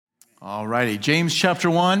All righty, James chapter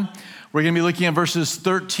 1. We're going to be looking at verses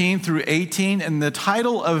 13 through 18, and the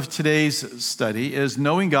title of today's study is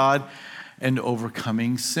Knowing God and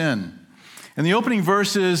Overcoming Sin. In the opening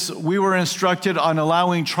verses, we were instructed on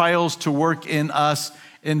allowing trials to work in us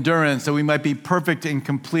endurance, that we might be perfect and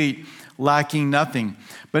complete, lacking nothing.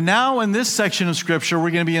 But now in this section of Scripture, we're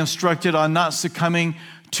going to be instructed on not succumbing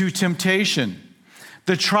to temptation.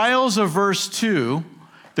 The trials of verse 2,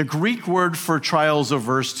 the Greek word for trials of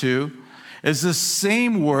verse 2, is the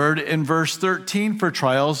same word in verse 13 for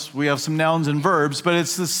trials. We have some nouns and verbs, but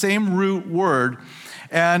it's the same root word.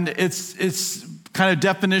 And it's kind of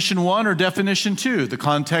definition 1 or definition 2. The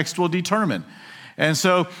context will determine. And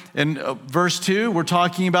so in verse 2, we're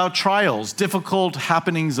talking about trials, difficult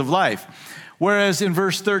happenings of life. Whereas in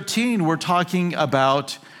verse 13, we're talking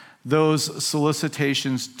about those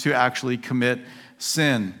solicitations to actually commit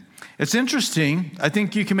sin. It's interesting. I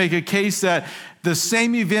think you can make a case that the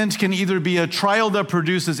same event can either be a trial that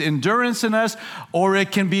produces endurance in us, or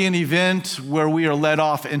it can be an event where we are led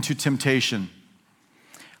off into temptation.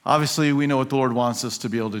 Obviously, we know what the Lord wants us to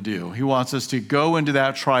be able to do. He wants us to go into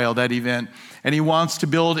that trial, that event, and He wants to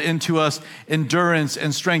build into us endurance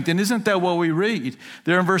and strength. And isn't that what we read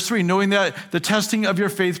there in verse 3? Knowing that the testing of your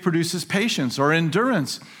faith produces patience or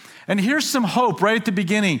endurance. And here's some hope right at the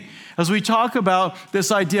beginning as we talk about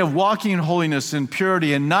this idea of walking in holiness and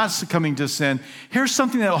purity and not succumbing to sin. Here's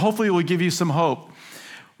something that hopefully will give you some hope.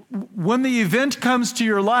 When the event comes to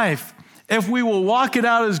your life, if we will walk it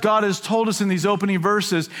out as God has told us in these opening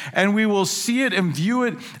verses, and we will see it and view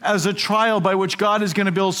it as a trial by which God is going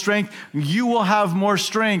to build strength, you will have more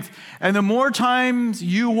strength. And the more times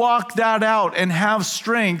you walk that out and have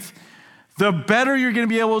strength, the better you're going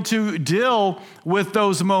to be able to deal with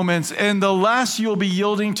those moments, and the less you'll be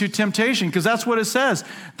yielding to temptation, because that's what it says.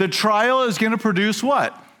 The trial is going to produce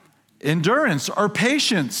what? Endurance or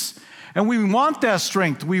patience. And we want that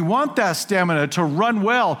strength. We want that stamina to run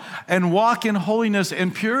well and walk in holiness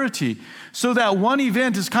and purity. So that one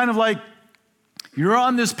event is kind of like you're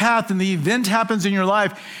on this path and the event happens in your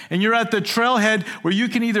life and you're at the trailhead where you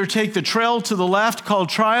can either take the trail to the left called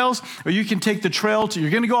trials, or you can take the trail to,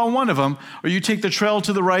 you're going to go on one of them, or you take the trail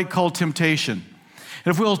to the right called temptation.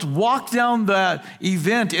 And if we'll walk down that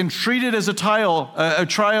event and treat it as a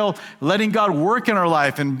trial, letting God work in our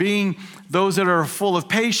life and being those that are full of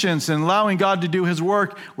patience and allowing God to do His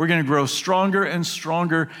work, we're going to grow stronger and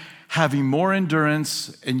stronger, having more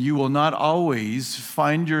endurance, and you will not always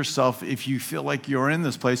find yourself, if you feel like you're in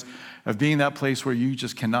this place, of being that place where you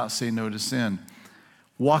just cannot say no to sin.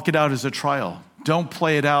 Walk it out as a trial. Don't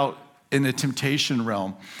play it out in the temptation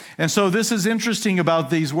realm. And so this is interesting about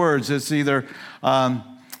these words. It's either,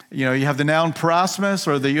 you have the noun parasmos,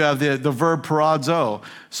 or you have the verb paradzo,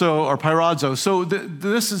 or pyradzo. So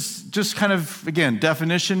this is just kind of, again,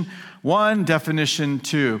 definition 1, definition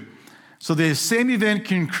 2. So the same event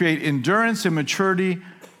can create endurance and maturity,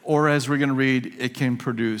 or as we're going to read, it can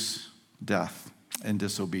produce death and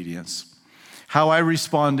disobedience. How I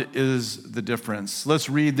respond is the difference. Let's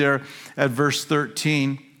read there at verse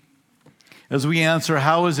 13 as we answer,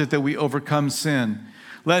 how is it that we overcome sin?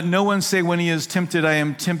 Let no one say when he is tempted, I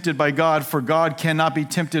am tempted by God, for God cannot be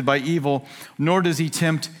tempted by evil, nor does He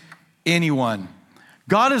tempt anyone.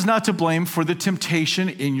 God is not to blame for the temptation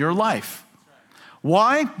in your life.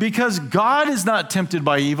 Why? Because God is not tempted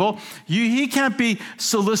by evil. He can't be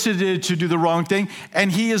solicited to do the wrong thing,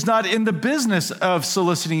 and He is not in the business of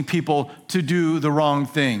soliciting people to do the wrong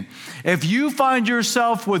thing. If you find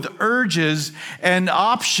yourself with urges and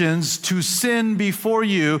options to sin before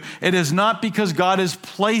you, it is not because God has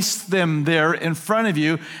placed them there in front of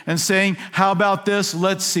you and saying, how about this?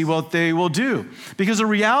 Let's see what they will do. Because the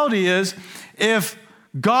reality is, if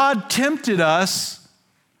God tempted us,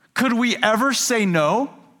 could we ever say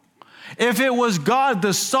no? If it was God,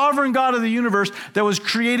 the sovereign God of the universe, that was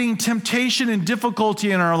creating temptation and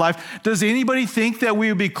difficulty in our life, does anybody think that we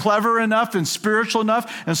would be clever enough and spiritual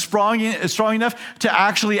enough and strong enough to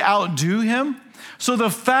actually outdo Him? So the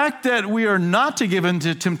fact that we are not to give in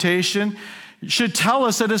to temptation should tell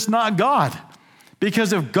us that it's not God.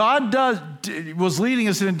 Because if God was leading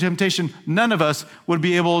us into temptation, none of us would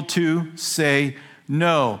be able to say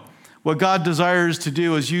no. What God desires to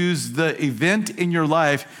do is use the event in your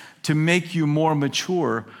life to make you more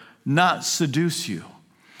mature, not seduce you.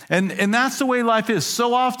 And that's the way life is.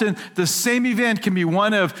 So often, the same event can be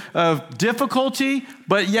one of difficulty,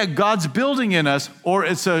 but yet God's building in us, or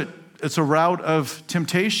it's a route of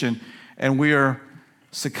temptation, and we are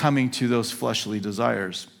succumbing to those fleshly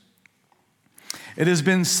desires. It has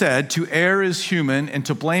been said, to err is human, and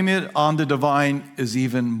to blame it on the divine is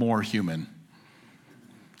even more human.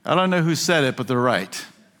 I don't know who said it, but they're right.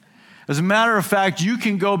 As a matter of fact, you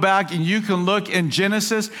can go back and you can look in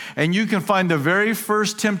Genesis and you can find the very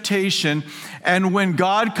first temptation. And when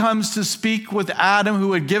God comes to speak with Adam,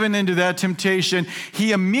 who had given into that temptation,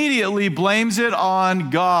 he immediately blames it on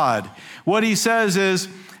God. What he says is,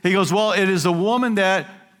 he goes, well, it is the woman that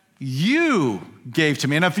you gave to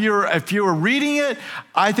me. And if you were reading it,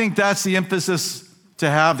 I think that's the emphasis to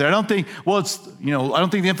have there. I don't think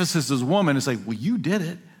the emphasis is woman. It's like, well, you did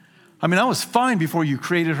it. I mean, I was fine before you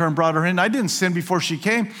created her and brought her in. I didn't sin before she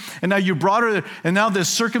came. And now you brought her, and now the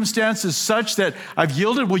circumstance is such that I've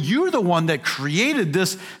yielded. Well, you're the one that created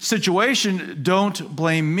this situation. Don't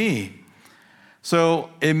blame me. So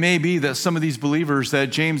it may be that some of these believers that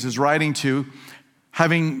James is writing to,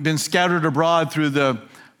 having been scattered abroad through the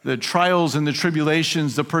trials and the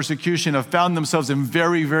tribulations, the persecution, have found themselves in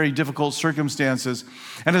very, very difficult circumstances.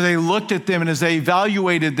 And as they looked at them and as they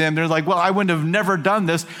evaluated them, they're like, well, I wouldn't have never done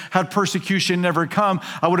this had persecution never come.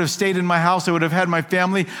 I would have stayed in my house. I would have had my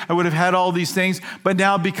family. I would have had all these things. But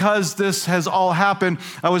now because this has all happened,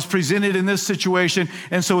 I was presented in this situation.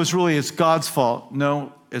 And so it's God's fault.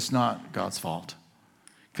 No, it's not God's fault.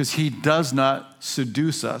 Because he does not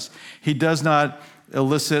seduce us. He does not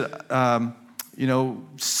elicit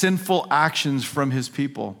sinful actions from his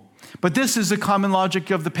people. But this is the common logic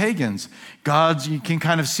of the pagans. Gods, you can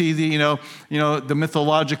kind of see the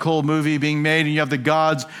mythological movie being made, and you have the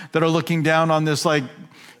gods that are looking down on this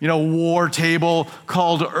war table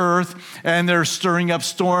called Earth, and they're stirring up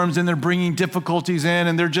storms, and they're bringing difficulties in,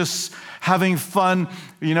 and they're just having fun,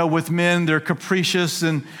 with men. They're capricious,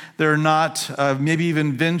 and they're not maybe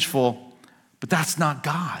even vengeful. But that's not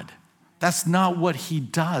God. That's not what he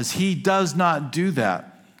does. He does not do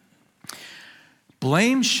that.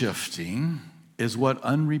 Blame shifting is what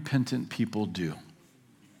unrepentant people do.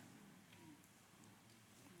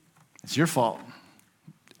 It's your fault.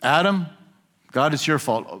 Adam, God, it's your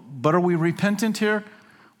fault. But are we repentant here?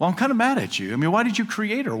 Well, I'm kind of mad at you. I mean, why did you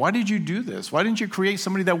create her? Why did you do this? Why didn't you create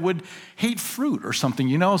somebody that would hate fruit or something?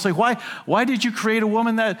 It's like, why did you create a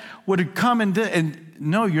woman that would come and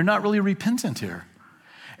no, you're not really repentant here.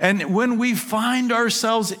 And when we find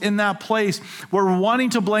ourselves in that place where we're wanting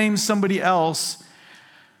to blame somebody else,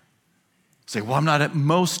 say, well, I'm not at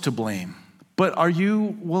most to blame. But are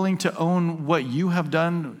you willing to own what you have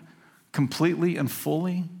done completely and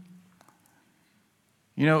fully?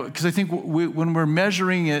 Because I think when we're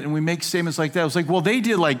measuring it and we make statements like that, it's like, well, they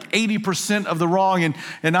did like 80% of the wrong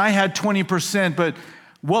and I had 20%, but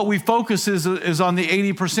what we focus is on the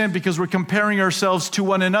 80% because we're comparing ourselves to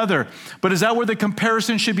one another. But is that where the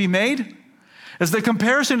comparison should be made? As the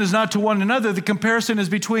comparison is not to one another, the comparison is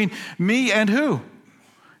between me and who?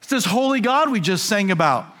 It's this holy God we just sang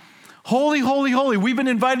about. Holy, holy, holy. We've been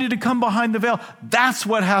invited to come behind the veil. That's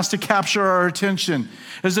what has to capture our attention.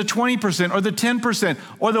 Is the 20% or the 10%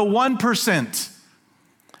 or the 1%.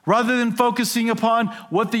 Rather than focusing upon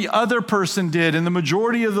what the other person did and the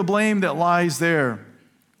majority of the blame that lies there.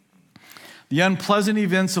 The unpleasant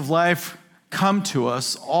events of life come to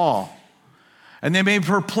us all, and they may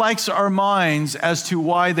perplex our minds as to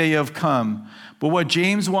why they have come. But what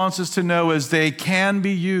James wants us to know is they can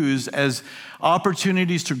be used as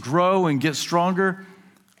opportunities to grow and get stronger,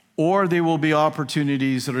 or they will be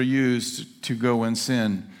opportunities that are used to go and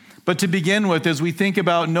sin. But to begin with, as we think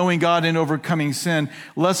about knowing God and overcoming sin,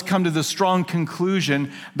 let's come to the strong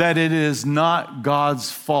conclusion that it is not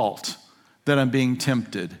God's fault that I'm being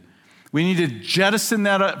tempted. We need to jettison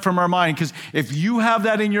that from our mind, because if you have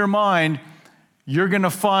that in your mind, you're going to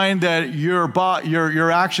find that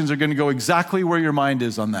your actions are going to go exactly where your mind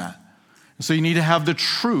is on that. So you need to have the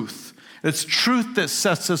truth. It's truth that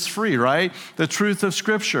sets us free, right? The truth of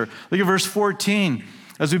Scripture. Look at verse 14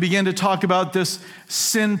 as we begin to talk about this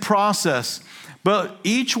sin process. But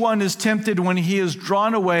each one is tempted when he is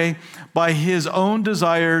drawn away by his own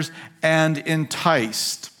desires and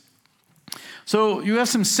enticed. So you have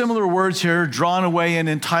some similar words here. Drawn away and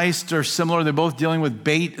enticed are similar. They're both dealing with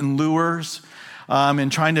bait and lures and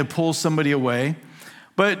trying to pull somebody away.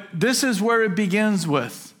 But this is where it begins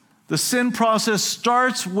with. The sin process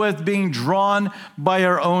starts with being drawn by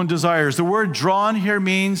our own desires. The word drawn here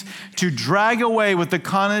means to drag away with the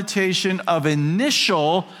connotation of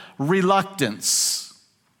initial reluctance.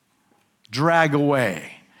 Drag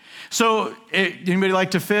away. So anybody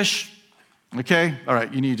like to fish? Okay, all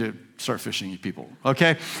right, you need to start fishing, you people,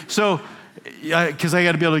 okay? So, because I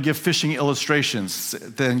got to be able to give fishing illustrations,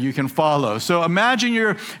 then you can follow. So imagine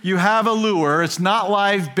you have a lure. It's not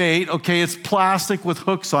live bait, okay? It's plastic with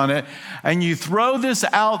hooks on it, and you throw this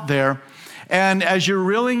out there, and as you're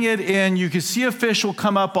reeling it in, you can see a fish will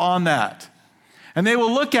come up on that, and they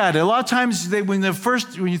will look at it. A lot of times, when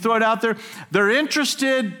you throw it out there, they're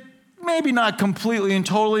interested maybe not completely and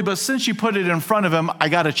totally, but since you put it in front of them, I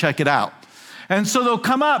got to check it out. And so they'll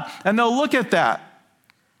come up and they'll look at that.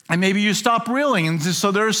 And maybe you stop reeling, and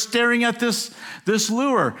so they're staring at this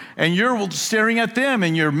lure, and you're staring at them,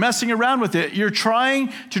 and you're messing around with it. You're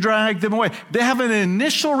trying to drag them away. They have an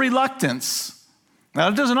initial reluctance. Now,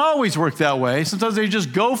 it doesn't always work that way. Sometimes they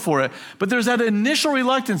just go for it. But there's that initial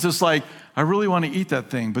reluctance. It's like, I really want to eat that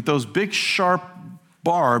thing, but those big, sharp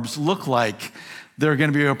barbs look like they're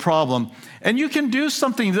going to be a problem. And you can do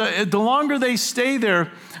something. The longer they stay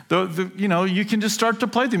there, you can just start to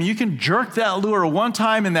play them. You can jerk that lure one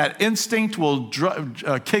time, and that instinct will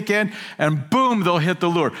kick in, and boom, they'll hit the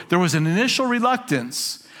lure. There was an initial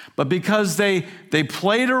reluctance, but because they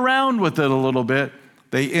played around with it a little bit,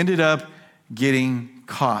 they ended up getting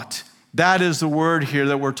caught. That is the word here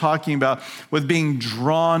that we're talking about with being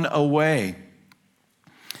drawn away.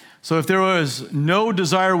 So if there was no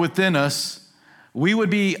desire within us, we would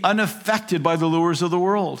be unaffected by the lures of the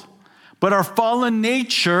world. But our fallen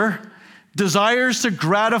nature desires to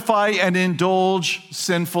gratify and indulge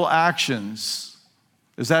sinful actions.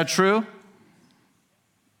 Is that true?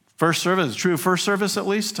 First service, true first service at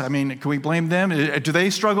least? I mean, can we blame them? Do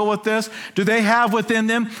they struggle with this? Do they have within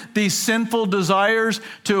them these sinful desires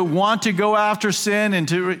to want to go after sin and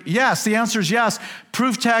to, yes, the answer is yes.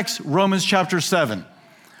 Proof text, Romans chapter 7.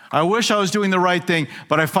 I wish I was doing the right thing,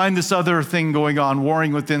 but I find this other thing going on,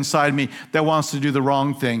 warring within inside me that wants to do the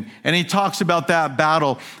wrong thing. And he talks about that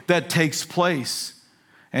battle that takes place.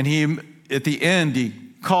 And at the end, he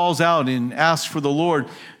calls out and asks for the Lord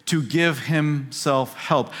to give himself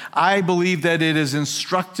help. I believe that it is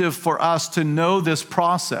instructive for us to know this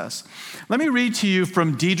process. Let me read to you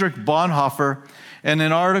from Dietrich Bonhoeffer in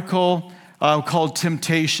an article called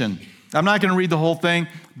Temptation. I'm not going to read the whole thing,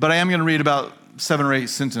 but I am going to read about 7 or 8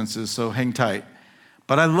 sentences, so hang tight.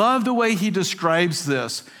 But I love the way he describes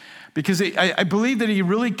this, because I believe that he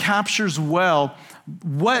really captures well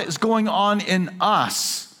what is going on in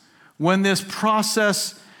us when this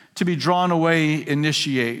process to be drawn away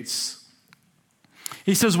initiates.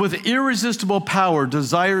 He says, with irresistible power,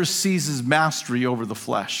 desire seizes mastery over the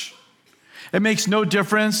flesh. It makes no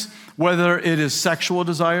difference whether it is sexual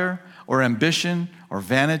desire or ambition or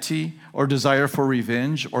vanity or desire for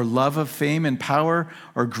revenge or love of fame and power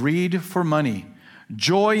or greed for money.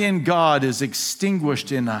 Joy in God is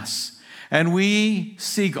extinguished in us, and we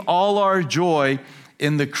seek all our joy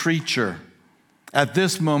in the creature. At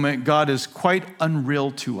this moment, God is quite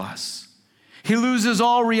unreal to us. He loses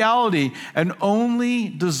all reality, and only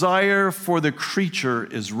desire for the creature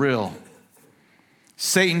is real.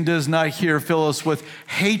 Satan does not here fill us with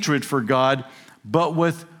hatred for God, but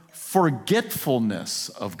with forgetfulness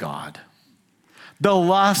of God. The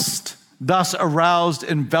lust thus aroused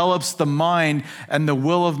envelops the mind and the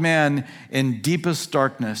will of man in deepest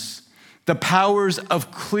darkness. The powers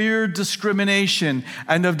of clear discrimination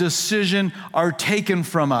and of decision are taken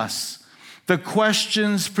from us. The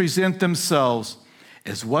questions present themselves.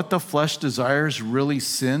 Is what the flesh desires really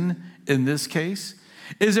sin in this case?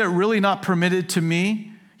 Is it really not permitted to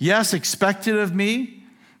me? Yes, expected of me?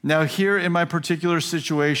 Now here in my particular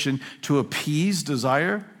situation, to appease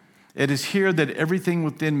desire, it is here that everything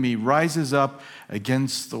within me rises up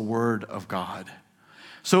against the word of God.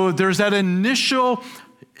 So there's that initial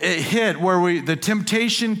hit where the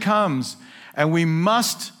temptation comes, and we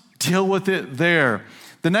must deal with it there.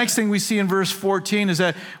 The next thing we see in verse 14 is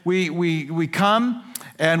that we come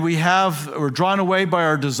and we're drawn away by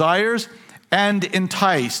our desires and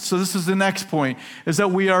enticed. So this is the next point, is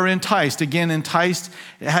that we are enticed. Again, enticed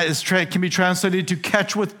can be translated to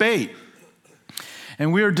catch with bait.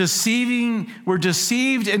 And we're deceived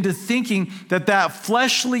into thinking that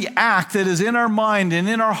fleshly act that is in our mind and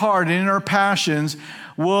in our heart and in our passions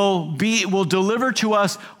will deliver to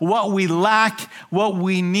us what we lack, what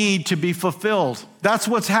we need to be fulfilled. That's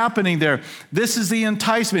what's happening there. This is the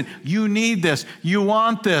enticement. You need this. You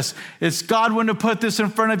want this. God wouldn't have put this in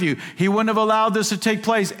front of you. He wouldn't have allowed this to take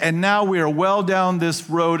place. And now we are well down this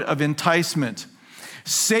road of enticement.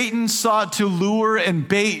 Satan sought to lure and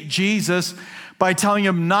bait Jesus by telling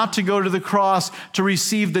him not to go to the cross to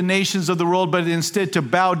receive the nations of the world, but instead to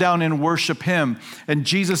bow down and worship him. And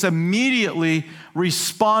Jesus immediately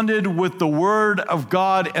responded with the word of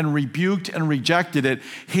God and rebuked and rejected it.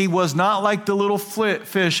 He was not like the little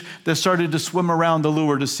fish that started to swim around the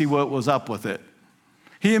lure to see what was up with it.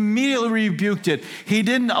 He immediately rebuked it. He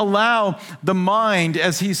didn't allow the mind,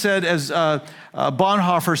 as he said, as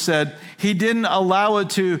Bonhoeffer said, he didn't allow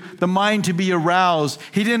the mind to be aroused.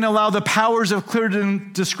 He didn't allow the powers of clear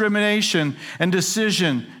discrimination and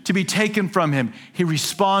decision to be taken from him. He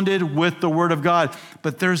responded with the word of God.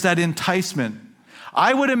 But there's that enticement.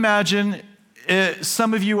 I would imagine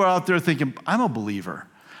some of you are out there thinking, I'm a believer.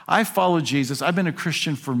 I follow Jesus. I've been a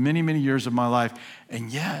Christian for many, many years of my life.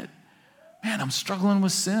 And yet, man, I'm struggling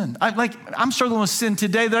with sin. I'm struggling with sin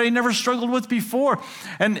today that I never struggled with before.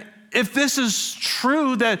 And if this is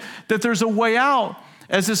true, that there's a way out,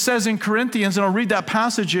 as it says in Corinthians, and I'll read that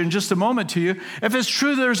passage in just a moment to you. If it's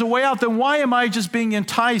true there's a way out, then why am I just being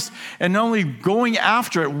enticed and only going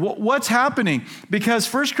after it? What's happening?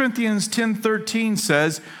 Because 1 Corinthians 10:13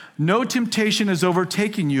 says, no temptation has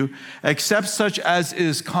overtaken you except such as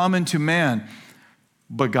is common to man,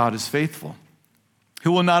 but God is faithful,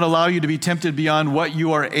 who will not allow you to be tempted beyond what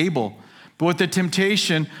you are able. But with the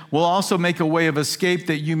temptation will also make a way of escape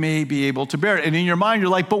that you may be able to bear it. And in your mind,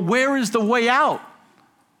 you're like, but where is the way out?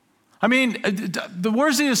 I mean,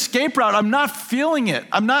 where's the escape route? I'm not feeling it.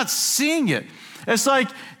 I'm not seeing it. It's like,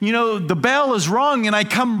 the bell is rung and I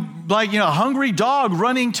come like, a hungry dog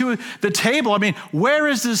running to the table. I mean, where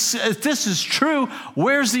is this? If this is true,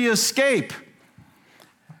 where's the escape?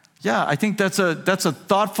 Yeah, I think that's a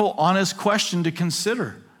thoughtful, honest question to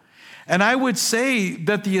consider. And I would say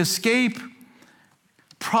that the escape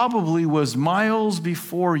probably was miles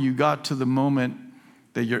before you got to the moment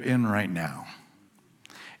that you're in right now.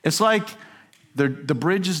 It's like the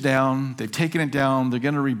bridge is down, they've taken it down, they're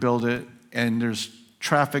going to rebuild it, and there's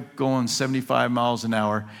traffic going 75 miles an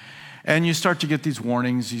hour. And you start to get these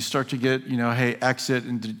warnings. You start to get, hey, exit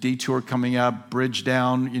and detour coming up, bridge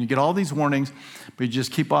down. You get all these warnings, but you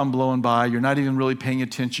just keep on blowing by. You're not even really paying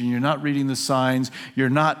attention. You're not reading the signs. You're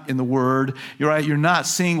not in the Word. You're not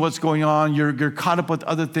seeing what's going on. You're caught up with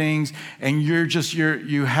other things, and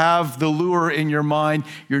you have the lure in your mind.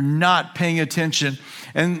 You're not paying attention.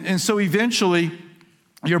 And so eventually,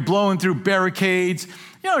 you're blowing through barricades.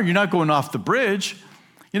 You're not going off the bridge.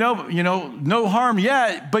 No harm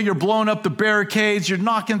yet, but you're blowing up the barricades, you're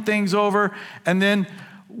knocking things over, and then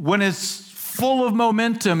when it's full of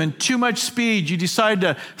momentum and too much speed, you decide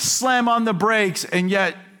to slam on the brakes, and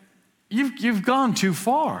yet you've gone too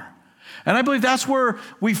far. And I believe that's where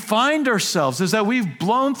we find ourselves, is that we've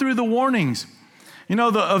blown through the warnings,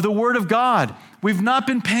 of the Word of God. We've not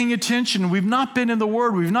been paying attention. We've not been in the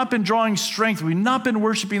Word. We've not been drawing strength. We've not been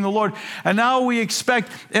worshiping the Lord. And now we expect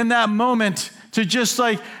in that moment to just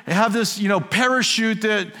have this, parachute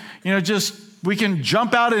that, we can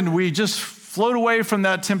jump out and we just float away from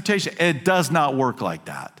that temptation. It does not work like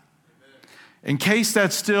that. In case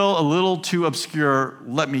that's still a little too obscure,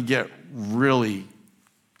 let me get really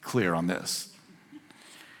clear on this.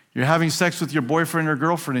 You're having sex with your boyfriend or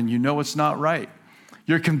girlfriend and you know it's not right.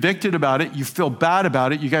 You're convicted about it. You feel bad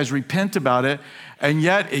about it. You guys repent about it. And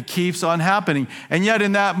yet it keeps on happening. And yet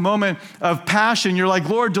in that moment of passion, you're like,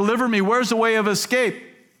 Lord, deliver me. Where's the way of escape?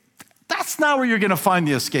 That's not where you're going to find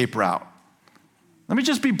the escape route. Let me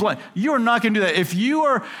just be blunt. You are not going to do that. If you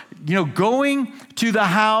are, going to the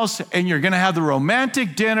house and you're going to have the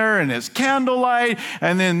romantic dinner and it's candlelight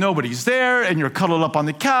and then nobody's there and you're cuddled up on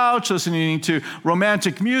the couch listening to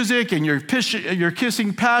romantic music and you're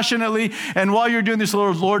kissing passionately, and while you're doing this,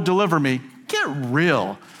 Lord, deliver me. Get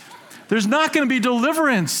real. There's not going to be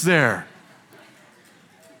deliverance there.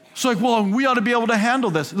 It's like, well, we ought to be able to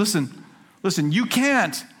handle this. Listen, you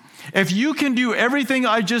can't. If you can do everything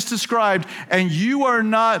I just described and you are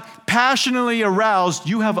not passionately aroused,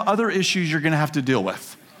 you have other issues you're going to have to deal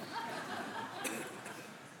with.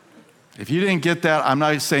 If you didn't get that, I'm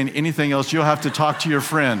not saying anything else. You'll have to talk to your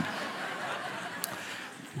friend.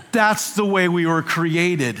 That's the way we were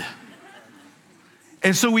created.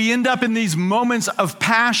 And so we end up in these moments of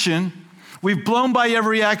passion. We've blown by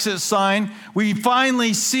every exit sign. We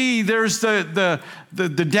finally see there's the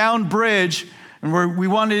down bridge, and we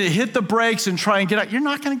wanted to hit the brakes and try and get out. You're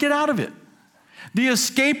not going to get out of it. The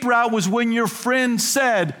escape route was when your friend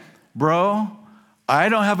said, bro, I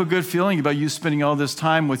don't have a good feeling about you spending all this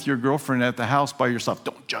time with your girlfriend at the house by yourself.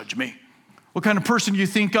 Don't judge me. What kind of person do you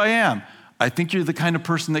think I am? I think you're the kind of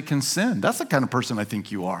person that can sin. That's the kind of person I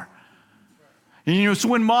think you are. And, so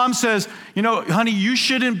when mom says, honey, you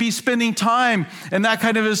shouldn't be spending time in that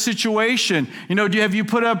kind of a situation. Have you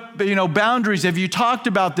put up, boundaries? Have you talked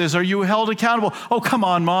about this? Are you held accountable? Oh, come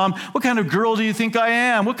on, mom. What kind of girl do you think I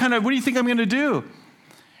am? What do you think I'm going to do?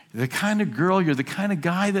 You're the kind of girl, you're the kind of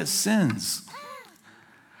guy that sins.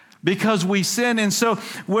 Because we sin. And so,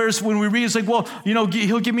 whereas when we read, it's like, well,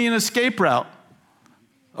 he'll give me an escape route.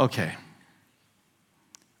 Okay.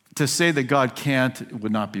 To say that God can't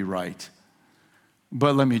would not be right.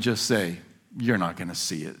 But let me just say, you're not going to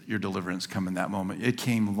see it. Your deliverance come in that moment. It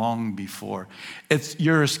came long before.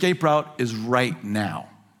 Your escape route is right now.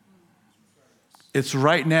 It's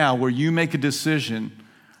right now where you make a decision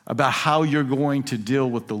about how you're going to deal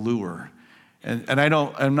with the lure And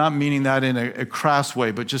I'm not meaning that in a crass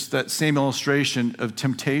way, but just that same illustration of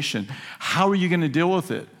temptation. How are you going to deal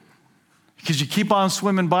with it? Because you keep on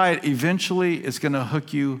swimming by it, eventually it's going to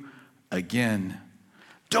hook you again.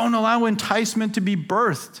 Don't allow enticement to be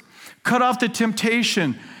birthed. Cut off the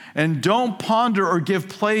temptation and don't ponder or give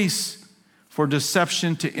place for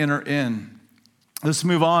deception to enter in. Let's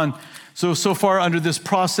move on. So far under this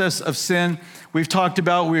process of sin, we've talked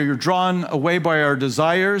about we are drawn away by our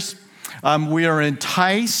desires. We are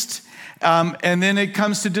enticed. And then it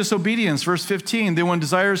comes to disobedience. Verse 15, then when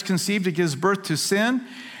desire is conceived, it gives birth to sin.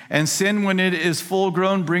 And sin, when it is full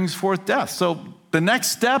grown, brings forth death. So the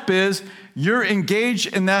next step is you're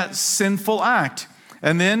engaged in that sinful act.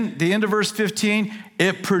 And then the end of verse 15,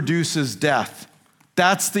 it produces death.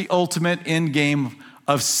 That's the ultimate end game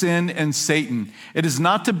of sin and Satan. It is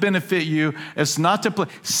not to benefit you. It's not to play.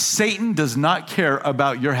 Satan does not care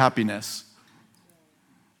about your happiness.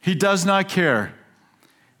 He does not care.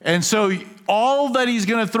 And so all that he's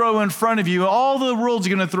going to throw in front of you, all the world's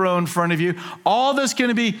going to throw in front of you, all that's going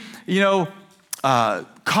to be,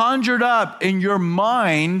 conjured up in your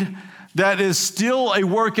mind that is still a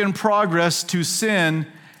work in progress to sin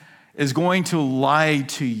is going to lie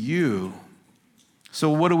to you. So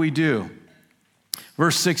what do?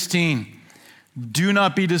 Verse 16, do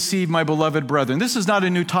not be deceived, my beloved brethren. This is not a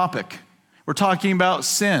new topic. We're talking about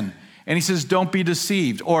sin. And he says, don't be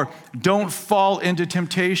deceived, or don't fall into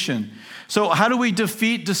temptation. So how do we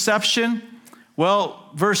defeat deception? Well,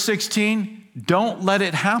 verse 16, don't let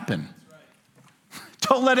it happen.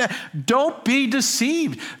 Don't be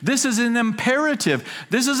deceived. This is an imperative.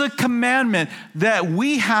 This is a commandment that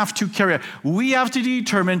we have to carry out. We have to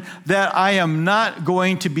determine that I am not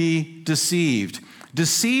going to be deceived.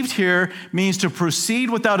 Deceived here means to proceed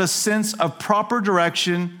without a sense of proper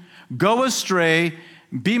direction, go astray,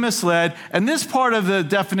 be misled. And this part of the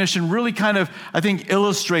definition really kind of, I think,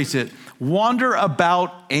 illustrates it. Wander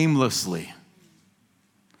about aimlessly.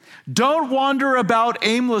 Don't wander about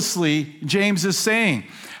aimlessly, James is saying.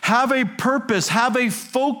 Have a purpose, have a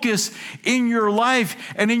focus in your life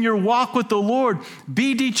and in your walk with the Lord.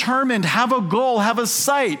 Be determined, have a goal, have a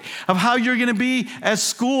sight of how you're going to be at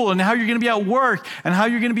school and how you're going to be at work and how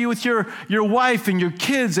you're going to be with your wife and your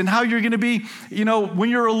kids and how you're going to be, when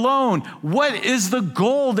you're alone. What is the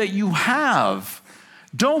goal that you have?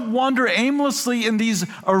 Don't wander aimlessly in these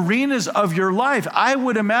arenas of your life. I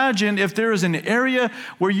would imagine if there is an area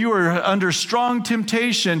where you are under strong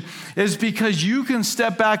temptation, is because you can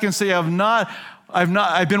step back and say,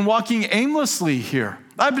 I've been walking aimlessly here.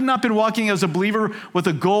 I've not been walking as a believer with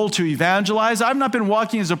a goal to evangelize. I've not been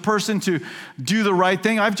walking as a person to do the right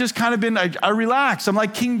thing. I've just kind of been, I relax. I'm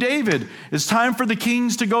like King David. It's time for the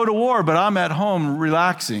kings to go to war, but I'm at home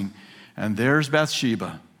relaxing. And there's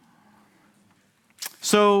Bathsheba.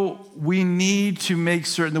 So we need to make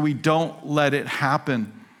certain that we don't let it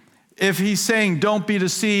happen. If he's saying don't be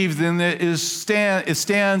deceived, then it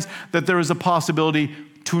stands that there is a possibility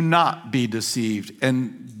to not be deceived.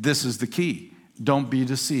 And this is the key. Don't be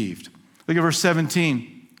deceived. Look at verse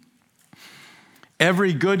 17.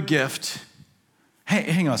 Every good gift. Hey,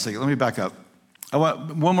 hang on a second. Let me back up. I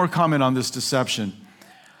want one more comment on this deception.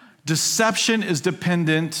 Deception is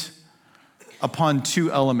dependent upon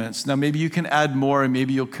two elements. Now, maybe you can add more and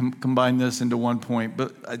maybe you'll combine this into one point,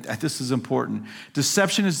 but this is important.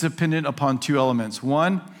 Deception is dependent upon two elements.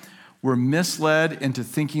 One, we're misled into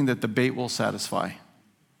thinking that the bait will satisfy.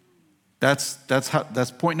 That's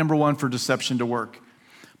point number one for deception to work.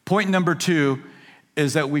 Point number two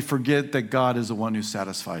is that we forget that God is the one who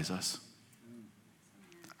satisfies us.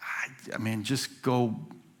 I mean, just go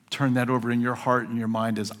turn that over in your heart and your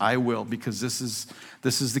mind as I will, because this is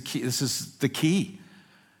the key. This is the key.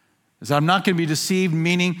 Is I'm not going to be deceived,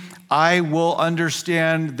 meaning I will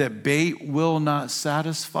understand that bait will not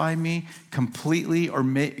satisfy me completely or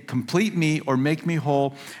complete me or make me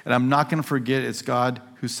whole, and I'm not going to forget it's God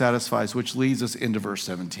who satisfies, which leads us into verse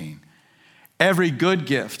 17. Every good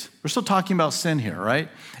gift, we're still talking about sin here, right?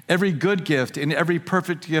 Every good gift and every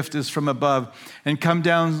perfect gift is from above and comes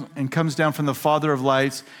down from the Father of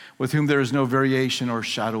lights, with whom there is no variation or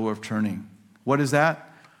shadow of turning. What is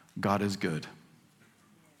that? God is good.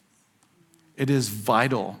 It is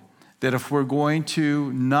vital that if we're going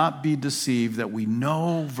to not be deceived, that we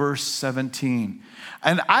know verse 17.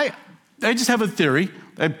 And I just have a theory.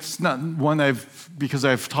 It's not one because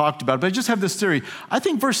I've talked about it, but I just have this theory. I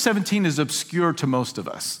think verse 17 is obscure to most of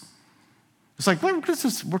us. It's like,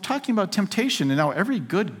 we're talking about temptation, and now every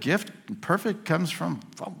good gift, perfect, comes from,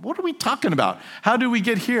 what are we talking about? How do we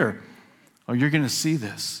get here? Oh, you're going to see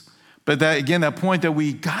this. But that point that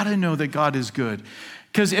we got to know that God is good.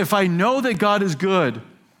 Because if I know that God is good,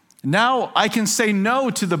 Now I can say no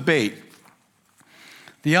to the bait.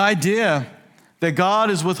 The idea that God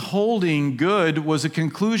is withholding good was a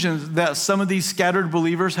conclusion that some of these scattered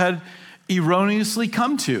believers had erroneously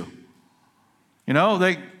come to.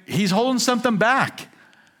 Like he's holding something back.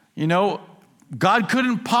 God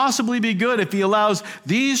couldn't possibly be good if he allows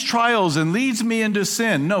these trials and leads me into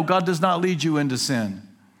sin. No, God does not lead you into sin.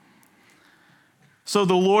 So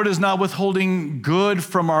the Lord is not withholding good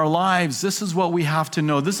from our lives. This is what we have to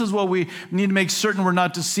know. This is what we need to make certain we're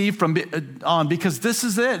not deceived on, because this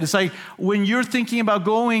is it. It's like when you're thinking about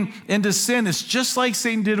going into sin, it's just like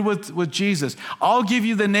Satan did with Jesus. I'll give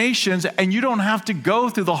you the nations and you don't have to go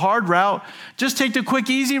through the hard route. Just take the quick,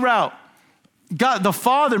 easy route. God, the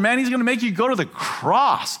Father, man, he's going to make you go to the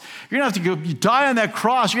cross. You're going to have to go, you die on that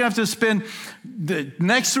cross. You're going to have to spend the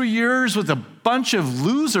next 3 years with a bunch of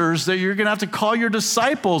losers that you're going to have to call your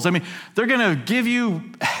disciples. I mean, they're going to give you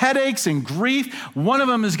headaches and grief. One of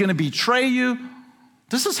them is going to betray you.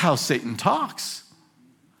 This is how Satan talks.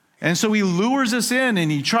 And so he lures us in and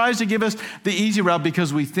he tries to give us the easy route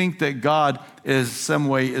because we think that God is some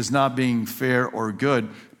way is not being fair or good.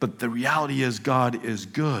 But the reality is God is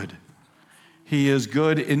good. He is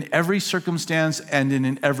good in every circumstance and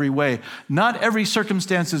in every way. Not every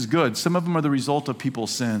circumstance is good. Some of them are the result of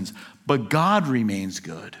people's sins. But God remains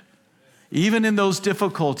good, even in those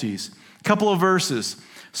difficulties. A couple of verses.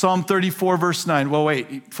 Psalm 34, verse 9. Well,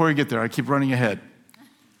 wait, before you get there, I keep running ahead.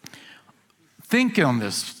 Think on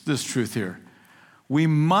this truth here. We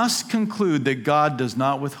must conclude that God does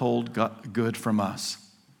not withhold good from us.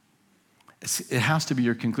 It has to be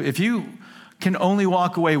your conclusion. If you can only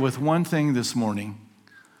walk away with one thing this morning,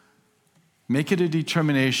 make it a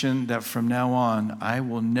determination that from now on, I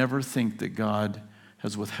will never think that God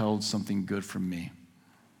has withheld something good from me.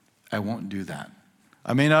 I won't do that.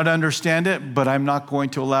 I may not understand it, but I'm not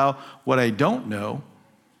going to allow what I don't know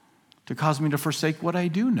to cause me to forsake what I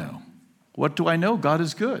do know. What do I know? God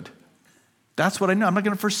is good. That's what I know. I'm not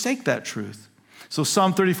going to forsake that truth. So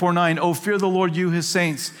Psalm 34:9, oh, fear the Lord, you his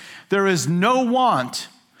saints. There is no want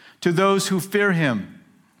to those who fear him.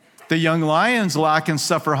 The young lions lack and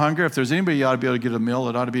suffer hunger. If there's anybody who ought to be able to get a meal,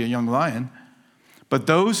 it ought to be a young lion. But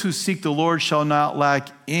those who seek the Lord shall not lack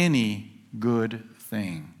any good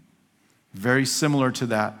thing. Very similar to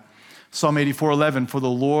that. Psalm 84:11, for the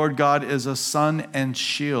Lord God is a sun and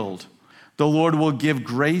shield. The Lord will give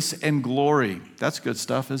grace and glory. That's good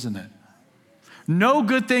stuff, isn't it? No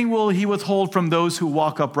good thing will he withhold from those who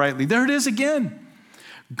walk uprightly. There it is again.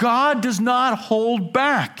 God does not hold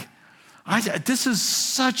back. This is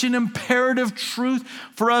such an imperative truth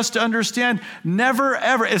for us to understand. Never,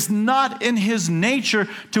 ever. It's not in his nature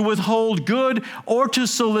to withhold good or to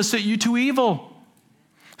solicit you to evil.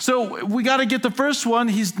 So we got to get the first one.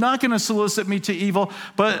 He's not going to solicit me to evil.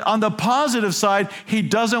 But on the positive side, he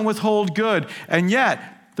doesn't withhold good. And yet,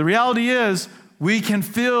 the reality is, we can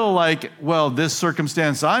feel like, well, this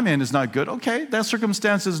circumstance I'm in is not good. Okay, that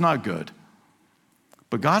circumstance is not good.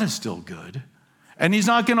 But God is still good. And he's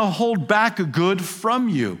not going to hold back good from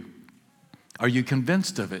you. Are you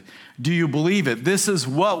convinced of it? Do you believe it? This is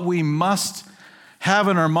what we must have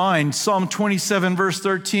in our mind. Psalm 27, verse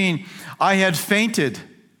 13. I had fainted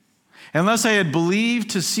unless I had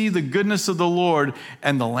believed to see the goodness of the Lord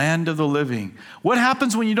and the land of the living. What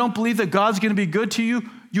happens when you don't believe that God's going to be good to you?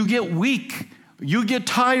 You get weak. You get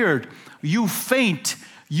tired. You faint.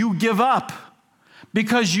 You give up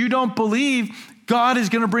because you don't believe God is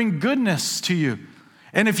going to bring goodness to you.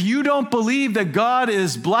 And if you don't believe that God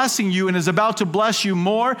is blessing you and is about to bless you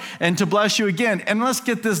more and to bless you again, and let's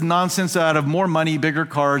get this nonsense out of more money, bigger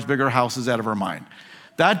cars, bigger houses out of our mind.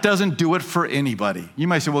 That doesn't do it for anybody. You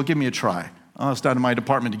might say, well, give me a try. Oh, it's not in my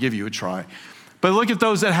department to give you a try. But look at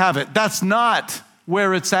those that have it. That's not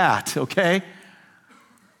where it's at, okay?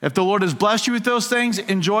 If the Lord has blessed you with those things,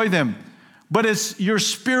 enjoy them. But it's your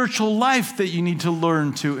spiritual life that you need to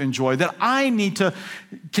learn to enjoy, that I need to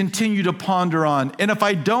continue to ponder on. And if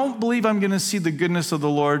I don't believe I'm going to see the goodness of the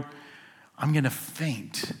Lord, I'm going to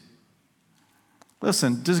faint.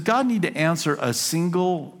 Listen, does God need to answer a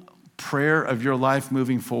single prayer of your life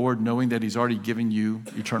moving forward, knowing that he's already given you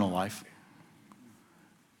eternal life?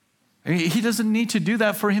 I mean, he doesn't need to do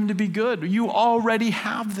that for him to be good. You already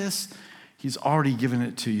have this. He's already given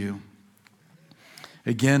it to you.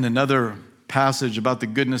 Again, another passage about the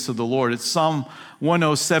goodness of the Lord. It's Psalm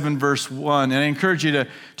 107, verse 1. And I encourage you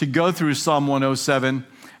to go through Psalm 107.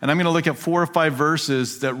 And I'm going to look at 4 or 5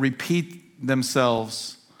 verses that repeat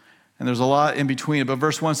themselves. And there's a lot in between it. But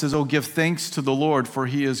verse 1 says, oh, give thanks to the Lord, for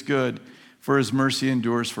he is good, for his mercy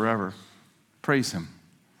endures forever. Praise him.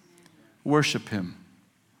 Worship him.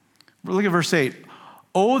 Look at verse 8.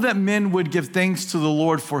 Oh, that men would give thanks to the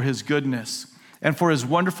Lord for his goodness and for his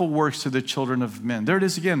wonderful works to the children of men. There it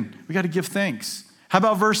is again. We got to give thanks. How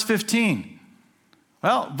about verse 15?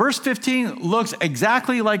 Well, verse 15 looks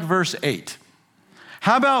exactly like verse 8.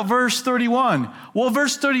 How about verse 31? Well,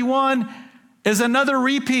 verse 31 is another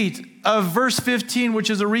repeat of verse 15, which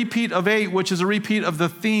is a repeat of 8, which is a repeat of the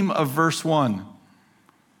theme of verse 1.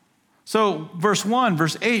 So verse 1,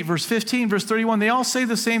 verse 8, verse 15, verse 31, they all say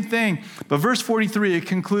the same thing. But verse 43, it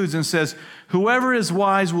concludes and says, whoever is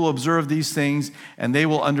wise will observe these things, and they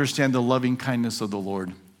will understand the loving kindness of the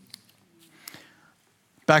Lord.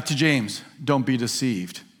 Back to James, don't be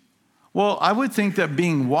deceived. Well, I would think that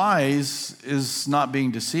being wise is not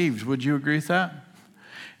being deceived. Would you agree with that?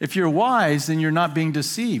 If you're wise, then you're not being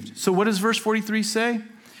deceived. So what does verse 43 say?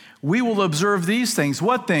 We will observe these things.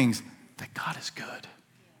 What things? That God is good.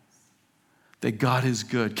 That God is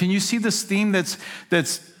good. Can you see this theme that's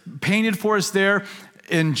painted for us there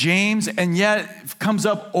in James, and yet comes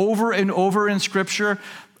up over and over in Scripture?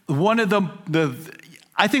 One of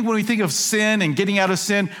I think when we think of sin and getting out of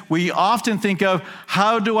sin, we often think of,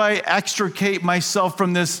 how do I extricate myself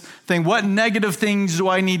from this thing? What negative things do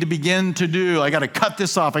I need to begin to do? I got to cut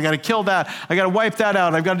this off. I got to kill that. I got to wipe that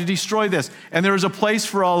out. I've got to destroy this. And there is a place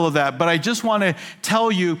for all of that. But I just want to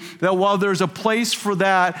tell you that while there's a place for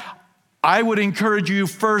that, I would encourage you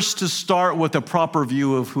first to start with a proper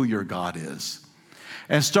view of who your God is.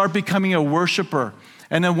 And start becoming a worshiper.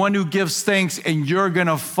 And then one who gives thanks, and you're going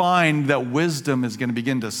to find that wisdom is going to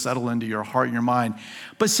begin to settle into your heart and your mind.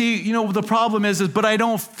 But see, the problem is, but I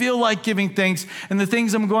don't feel like giving thanks, and the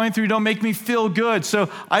things I'm going through don't make me feel good.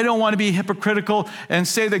 So I don't want to be hypocritical and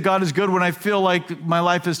say that God is good when I feel like my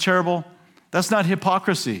life is terrible. That's not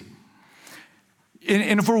hypocrisy.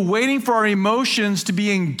 And if we're waiting for our emotions to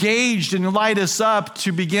be engaged and light us up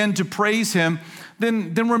to begin to praise him,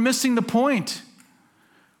 then we're missing the point.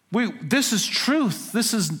 This is truth.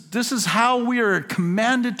 This is how we are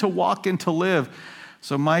commanded to walk and to live.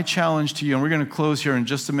 So my challenge to you, and we're going to close here in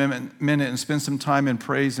just a minute and spend some time in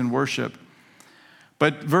praise and worship.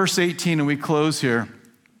 But verse 18, and we close here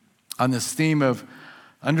on this theme of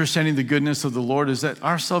understanding the goodness of the Lord, is that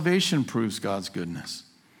our salvation proves God's goodness.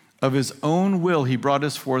 Of his own will, he brought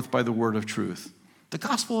us forth by the word of truth. The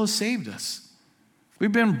gospel has saved us.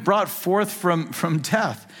 We've been brought forth from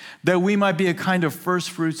death, that we might be a kind of first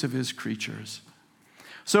fruits of his creatures.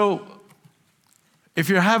 So if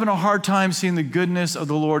you're having a hard time seeing the goodness of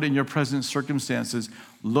the Lord in your present circumstances,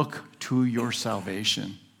 look to your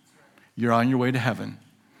salvation. You're on your way to heaven.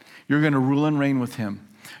 You're going to rule and reign with him.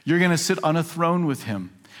 You're going to sit on a throne with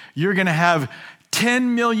him. You're going to have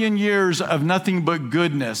 10 million years of nothing but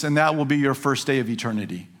goodness, and that will be your first day of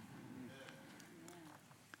eternity.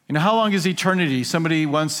 How long is eternity? Somebody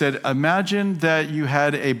once said, imagine that you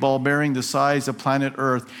had a ball bearing the size of planet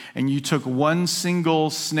Earth, and you took one single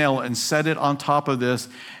snail and set it on top of this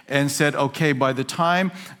and said, okay, by the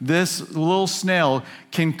time this little snail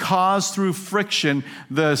can cause through friction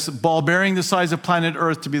this ball bearing the size of planet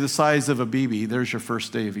Earth to be the size of a BB, there's your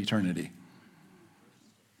first day of eternity.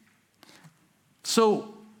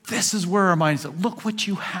 So this is where our minds are. Look what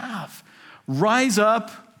you have. Rise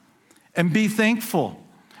up and be thankful.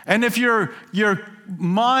 And if your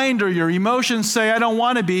mind or your emotions say, I don't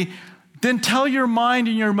want to be, then tell your mind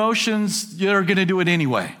and your emotions you're going to do it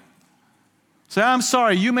anyway. Say, I'm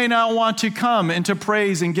sorry, you may not want to come and to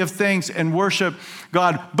praise and give thanks and worship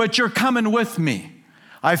God, but you're coming with me.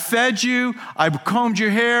 I fed you, I combed your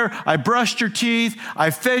hair, I brushed your teeth, I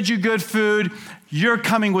fed you good food. You're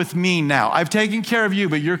coming with me now. I've taken care of you,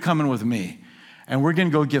 but you're coming with me. And we're going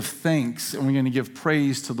to go give thanks, and we're going to give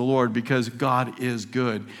praise to the Lord because God is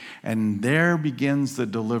good. And there begins the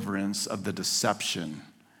deliverance of the deception.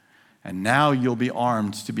 And now you'll be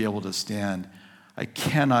armed to be able to stand. I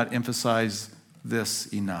cannot emphasize this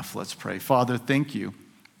enough. Let's pray. Father, thank you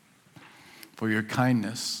for your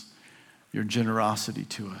kindness, your generosity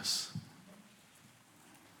to us.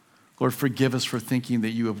 Lord, forgive us for thinking that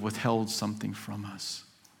you have withheld something from us.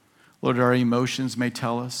 Lord, our emotions may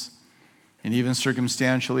tell us, and even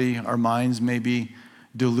circumstantially, our minds may be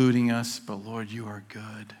deluding us, but Lord, you are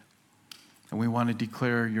good. And we want to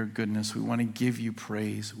declare your goodness. We want to give you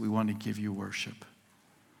praise. We want to give you worship.